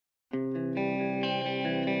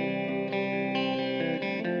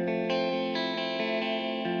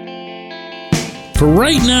For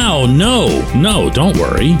right now, no, don't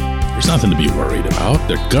worry. There's nothing to be worried about.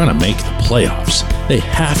 They're gonna make the playoffs. They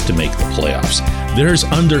have to make the playoffs. There's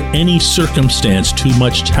under any circumstance too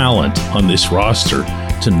much talent on this roster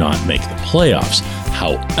to not make the playoffs.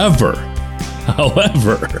 However,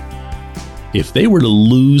 if they were to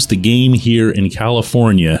lose the game here in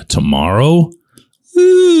California tomorrow,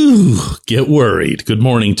 get worried. Good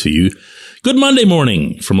morning to you. Good Monday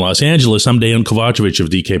morning from Los Angeles. I'm Dan Kovacevic of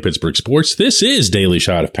DK Pittsburgh Sports. This is Daily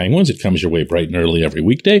Shot of Penguins. It comes your way bright and early every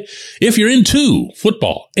weekday. If you're into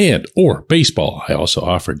football and or baseball, I also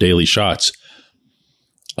offer daily shots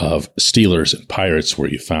of Steelers and Pirates where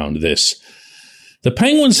you found this. The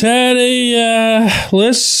Penguins had a,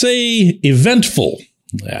 let's say, eventful,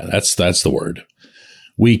 that's the word,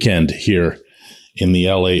 weekend here in the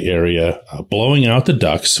LA area, blowing out the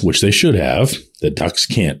Ducks, which they should have. The Ducks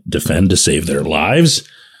can't defend to save their lives.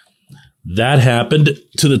 That happened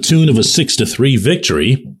to the tune of a 6-3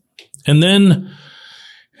 victory. And then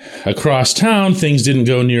across town, things didn't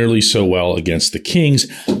go nearly so well against the Kings.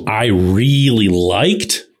 I really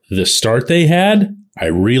liked the start they had. I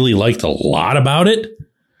really liked a lot about it.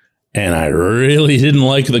 And I really didn't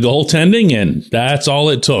like the goaltending, and that's all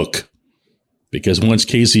it took. Because once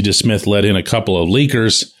Casey DeSmith let in a couple of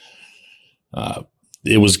leakers,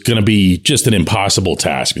 it was going to be just an impossible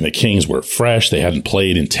task. I mean, the Kings were fresh. They hadn't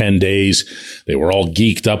played in 10 days. They were all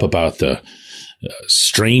geeked up about the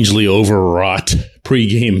strangely overwrought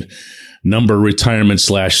pregame number retirement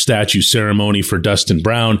 / statue ceremony for Dustin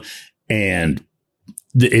Brown. And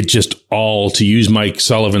it just all, to use Mike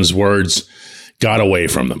Sullivan's words, got away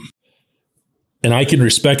from them. And I can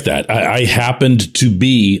respect that. I happened to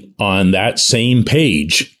be on that same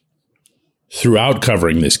page throughout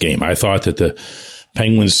covering this game. I thought that the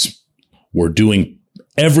Penguins were doing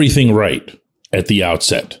everything right at the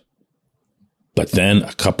outset. But then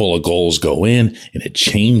a couple of goals go in, and it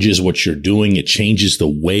changes what you're doing. It changes the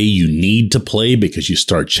way you need to play because you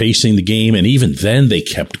start chasing the game. And even then, they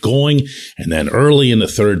kept going. And then early in the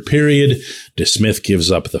third period, DeSmith gives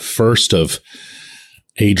up the first of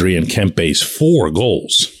Adrian Kempe's 4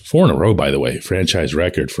 goals. 4 in a row, by the way, franchise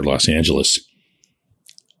record for Los Angeles.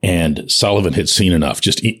 And Sullivan had seen enough,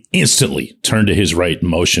 just instantly turned to his right and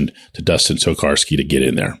motioned to Dustin Tokarski to get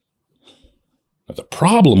in there. Now, the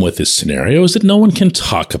problem with this scenario is that no one can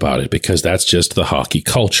talk about it because that's just the hockey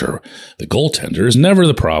culture. The goaltender is never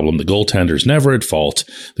the problem. The goaltender is never at fault.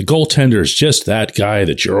 The goaltender is just that guy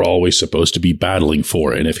that you're always supposed to be battling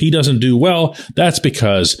for. And if he doesn't do well, that's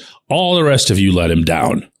because all the rest of you let him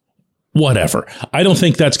down. Whatever. I don't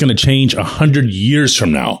think that's going to change 100 years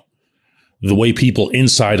from now. The way people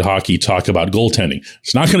inside hockey talk about goaltending.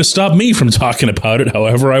 It's not going to stop me from talking about it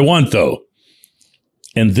however I want, though.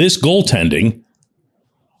 And this goaltending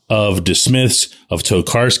of DeSmith's, of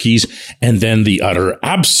Tokarski's, and then the utter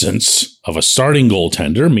absence of a starting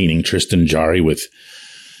goaltender, meaning Tristan Jarry with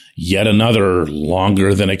yet another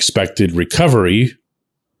longer than expected recovery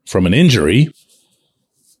from an injury,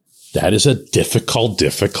 that is a difficult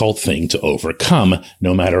thing to overcome,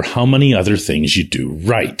 no matter how many other things you do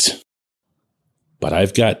right. But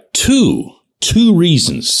I've got two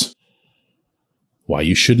reasons why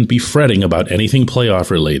you shouldn't be fretting about anything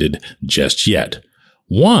playoff related just yet.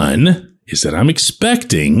 One is that I'm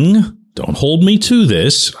expecting, don't hold me to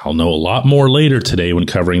this, I'll know a lot more later today when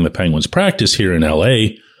covering the Penguins practice here in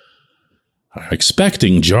LA. I'm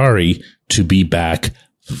expecting Jarry to be back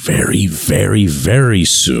very, very, very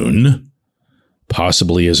soon,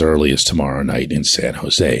 possibly as early as tomorrow night in San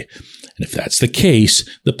Jose. And if that's the case,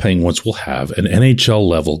 the Penguins will have an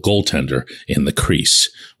NHL-level goaltender in the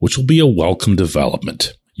crease, which will be a welcome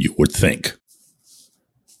development, you would think.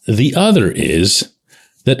 The other is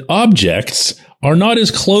that objects are not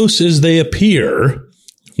as close as they appear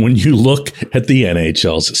when you look at the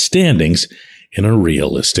NHL's standings in a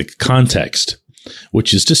realistic context,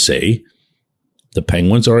 which is to say, the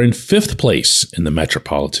Penguins are in 5th place in the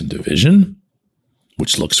Metropolitan Division,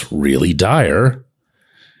 which looks really dire.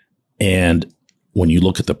 And when you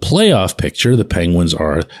look at the playoff picture, the Penguins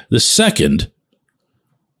are the 2nd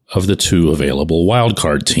of the 2 available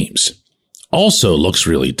wildcard teams. Also looks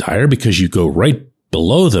really dire because you go right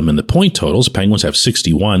below them in the point totals. Penguins have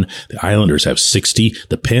 61. The Islanders have 60.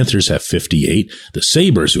 The Panthers have 58. The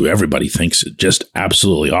Sabres, who everybody thinks is just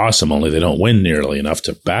absolutely awesome, only they don't win nearly enough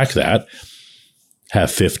to back that, have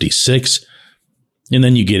 56. And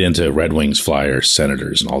then you get into Red Wings, Flyers,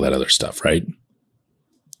 Senators, and all that other stuff, right?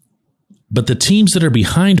 But the teams that are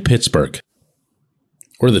behind Pittsburgh,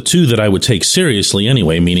 or the 2 that I would take seriously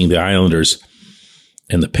anyway, meaning the Islanders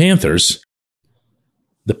and the Panthers,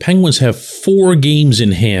 the Penguins have 4 games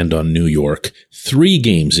in hand on New York, 3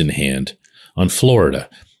 games in hand on Florida.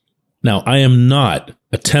 Now, I am not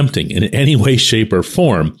attempting in any way, shape, or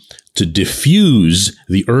form to diffuse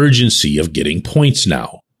the urgency of getting points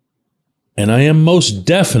now. And I am most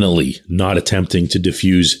definitely not attempting to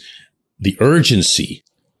diffuse the urgency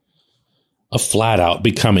of flat out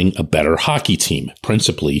becoming a better hockey team,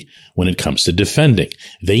 principally when it comes to defending.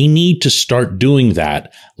 They need to start doing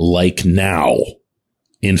that like now.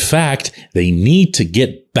 In fact, they need to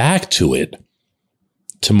get back to it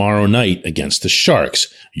tomorrow night against the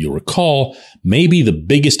Sharks. You'll recall, maybe the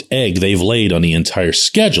biggest egg they've laid on the entire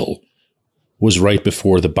schedule was right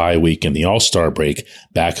before the bye week and the All-Star break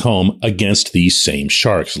back home against these same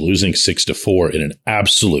Sharks, losing 6-4 in an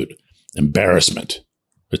absolute embarrassment.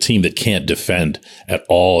 A team that can't defend at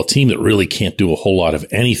all, a team that really can't do a whole lot of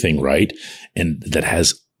anything right, and that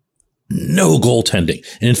has no goaltending.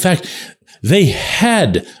 And in fact, they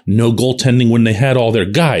had no goaltending when they had all their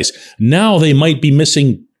guys. Now they might be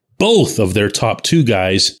missing both of their top two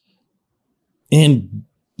guys and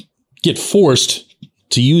get forced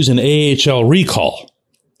to use an AHL recall.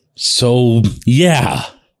 So, yeah,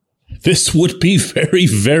 this would be very,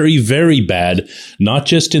 very, very bad, not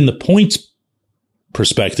just in the points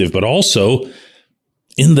perspective, but also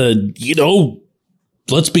in the,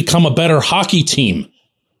 let's become a better hockey team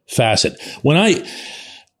facet. When I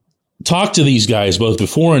talk to these guys, both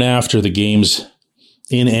before and after the games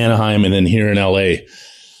in Anaheim and then here in LA,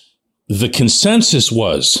 the consensus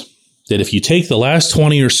was that if you take the last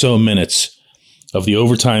 20 or so minutes of the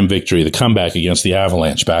overtime victory, the comeback against the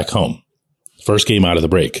Avalanche back home, first game out of the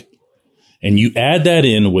break, and you add that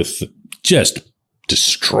in with just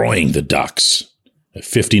destroying the Ducks,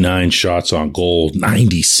 59 shots on goal,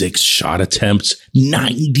 96 shot attempts,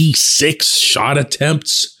 96 shot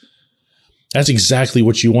attempts. That's exactly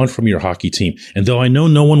what you want from your hockey team. And though I know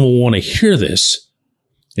no one will want to hear this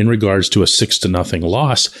in regards to a 6-0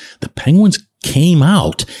 loss, the Penguins came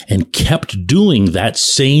out and kept doing that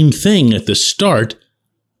same thing at the start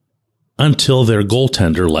until their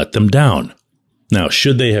goaltender let them down. Now,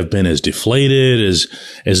 should they have been as deflated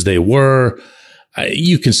as they were?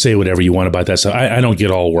 You can say whatever you want about that. So I don't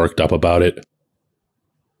get all worked up about it.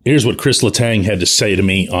 Here's what Chris Letang had to say to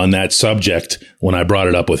me on that subject when I brought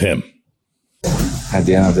it up with him. At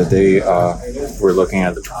the end of the day, we're looking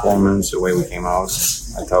at the performance, the way we came out.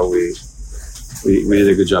 I thought we did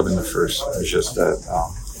a good job in the first. It's just that,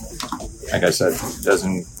 like I said, it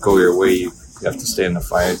doesn't go your way. You have to stay in the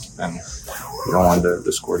fight, and you don't want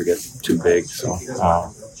the score to get too big. So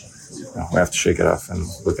we have to shake it off and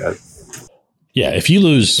look at it. Yeah, if you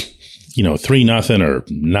lose, 3-0 or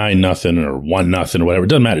 9-0 or 1-0 or whatever, it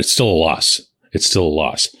doesn't matter. It's still a loss. It's still a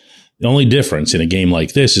loss. The only difference in a game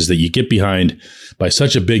like this is that you get behind by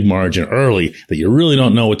such a big margin early that you really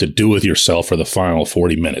don't know what to do with yourself for the final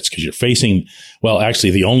 40 minutes because you're facing,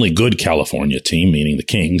 actually the only good California team, meaning the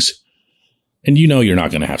Kings. And you're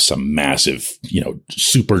not going to have some massive,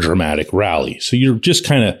 super dramatic rally. So you're just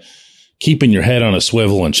kind of keeping your head on a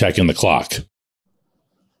swivel and checking the clock.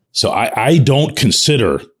 So I don't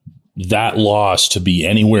consider that loss to be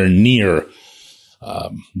anywhere near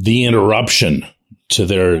the interruption to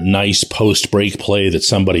their nice post-break play that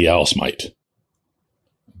somebody else might.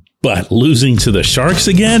 But losing to the Sharks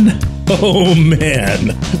again? Oh,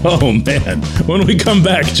 man. When we come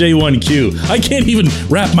back, J1Q, I can't even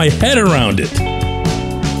wrap my head around it.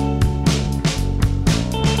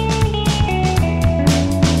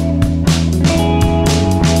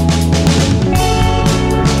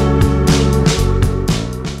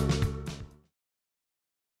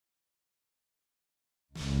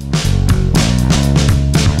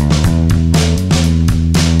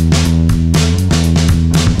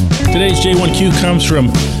 Today's J1Q comes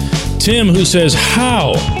from Tim, who says,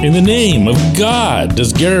 how, in the name of God,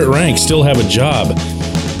 does Garrett Rank still have a job?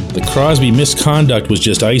 The Crosby misconduct was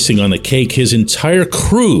just icing on the cake. His entire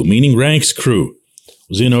crew, meaning Rank's crew,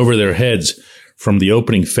 was in over their heads from the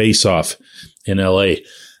opening face-off in L.A.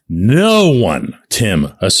 No one,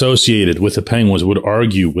 Tim, associated with the Penguins would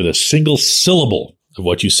argue with a single syllable of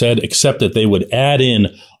what you said, except that they would add in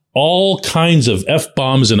all kinds of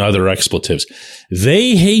F-bombs and other expletives.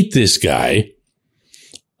 They hate this guy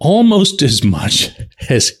almost as much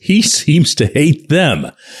as he seems to hate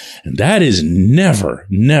them. And that is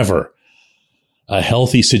never a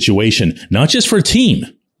healthy situation, not just for a team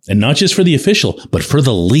and not just for the official, but for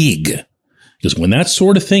the league. Because when that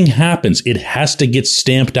sort of thing happens, it has to get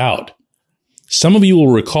stamped out. Some of you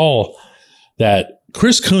will recall that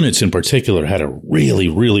Chris Kunitz in particular had a really,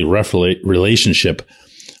 really rough relationship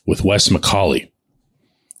with Wes McCauley.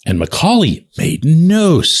 And McCauley made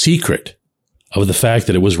no secret of the fact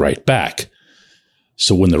that it was right back.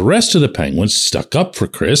 So when the rest of the Penguins stuck up for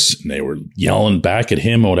Chris and they were yelling back at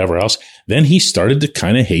him or whatever else, then he started to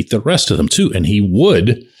kind of hate the rest of them too. And he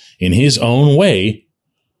would, in his own way,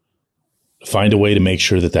 find a way to make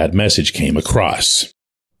sure that that message came across.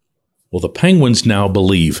 Well, the Penguins now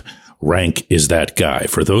believe Rank is that guy.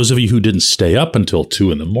 For those of you who didn't stay up until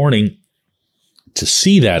 2 a.m. to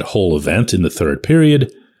see that whole event in the third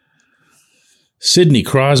period, Sidney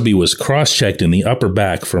Crosby was cross-checked in the upper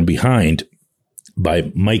back from behind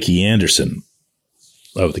by Mikey Anderson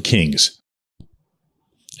of the Kings.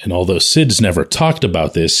 And although Sid's never talked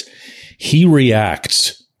about this, he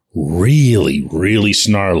reacts really, really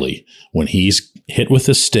snarly when he's hit with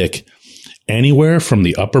a stick anywhere from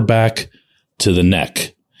the upper back to the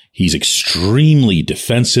neck. He's extremely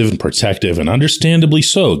defensive and protective, and understandably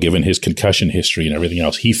so, given his concussion history and everything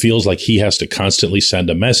else. He feels like he has to constantly send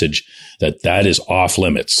a message that that is off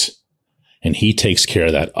limits. And he takes care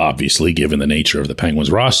of that, obviously, given the nature of the Penguins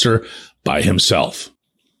roster, by himself.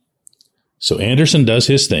 So Anderson does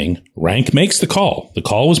his thing. Rank makes the call. The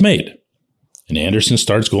call was made. And Anderson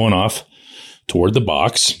starts going off toward the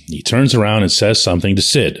box. He turns around and says something to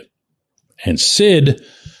Sid. And Sid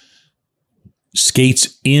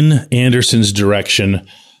skates in Anderson's direction.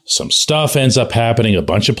 Some stuff ends up happening. A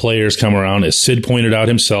bunch of players come around. As Sid pointed out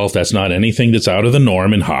himself, that's not anything that's out of the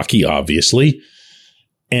norm in hockey, obviously.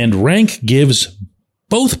 And Rank gives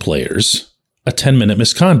both players a 10-minute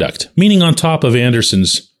misconduct, meaning on top of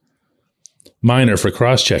Anderson's minor for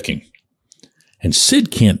cross-checking. And Sid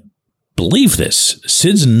can't believe this.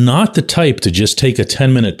 Sid's not the type to just take a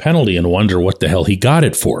 10-minute penalty and wonder what the hell he got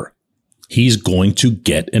it for. He's going to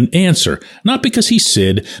get an answer. Not because he's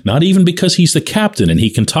Sid, not even because he's the captain and he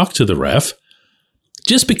can talk to the ref,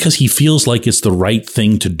 just because he feels like it's the right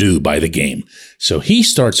thing to do by the game. So he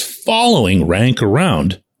starts following Rank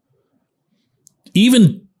around,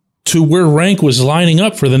 even to where Rank was lining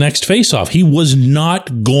up for the next faceoff. He was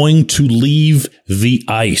not going to leave the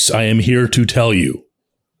ice, I am here to tell you,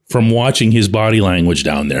 from watching his body language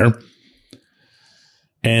down there.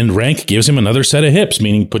 And Rank gives him another set of hips,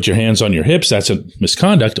 meaning put your hands on your hips. That's a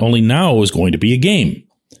misconduct, only now it was going to be a game.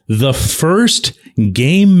 The first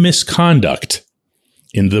game misconduct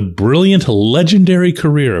in the brilliant, legendary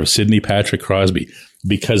career of Sidney Patrick Crosby,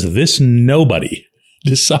 because this nobody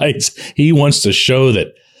decides he wants to show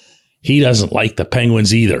that he doesn't like the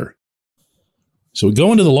Penguins either. So we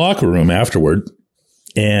go into the locker room afterward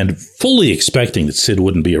and fully expecting that Sid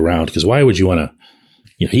wouldn't be around, because why would you want to,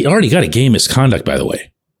 he already got a game misconduct, by the way.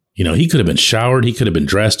 He could have been showered, he could have been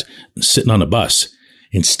dressed, sitting on a bus.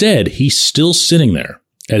 Instead, he's still sitting there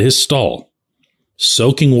at his stall,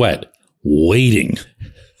 soaking wet, waiting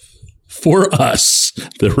for us,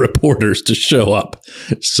 the reporters, to show up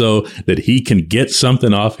so that he can get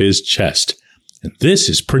something off his chest. And this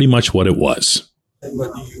is pretty much what it was. I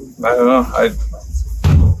don't know. I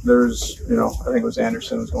think it was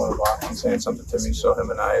Anderson was going to the box and saying something to me, so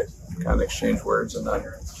him and I kind of exchanged words, and then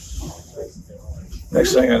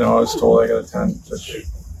next thing I know, I was told I got a 10, which,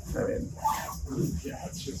 I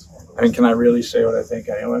mean, can I really say what I think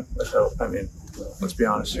anyway? Let's be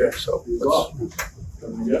honest here. So now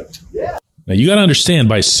you got to understand,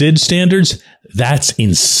 by Sid standards, that's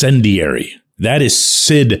incendiary. That is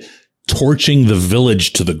Sid torching the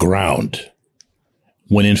village to the ground.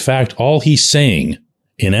 When in fact, all he's saying,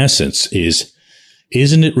 in essence, is,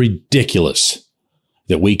 isn't it ridiculous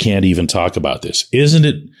that we can't even talk about this? Isn't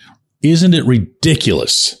it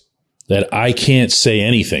ridiculous that I can't say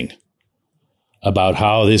anything about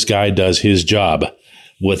how this guy does his job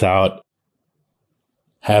without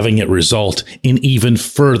having it result in even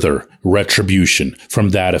further retribution from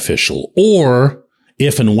that official? Or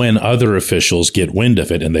if and when other officials get wind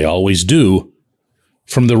of it, and they always do,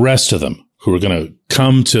 from the rest of them who are going to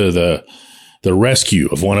come to the rescue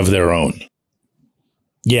of one of their own.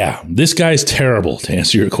 Yeah, this guy's terrible, to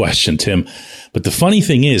answer your question, Tim. But the funny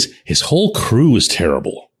thing is, his whole crew is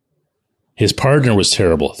terrible. His partner was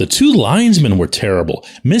terrible. The two linesmen were terrible.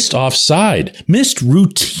 Missed offside, missed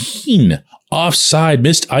routine offside,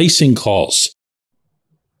 missed icing calls.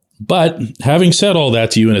 But having said all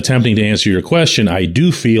that to you and attempting to answer your question, I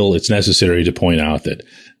do feel it's necessary to point out that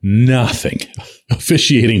nothing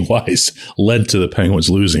officiating-wise led to the Penguins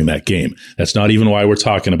losing that game. That's not even why we're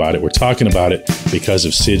talking about it. We're talking about it because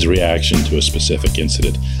of Sid's reaction to a specific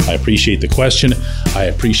incident. I appreciate the question. I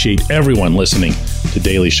appreciate everyone listening to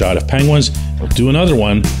Daily Shot of Penguins. We'll do another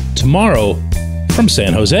one tomorrow from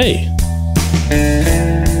San Jose.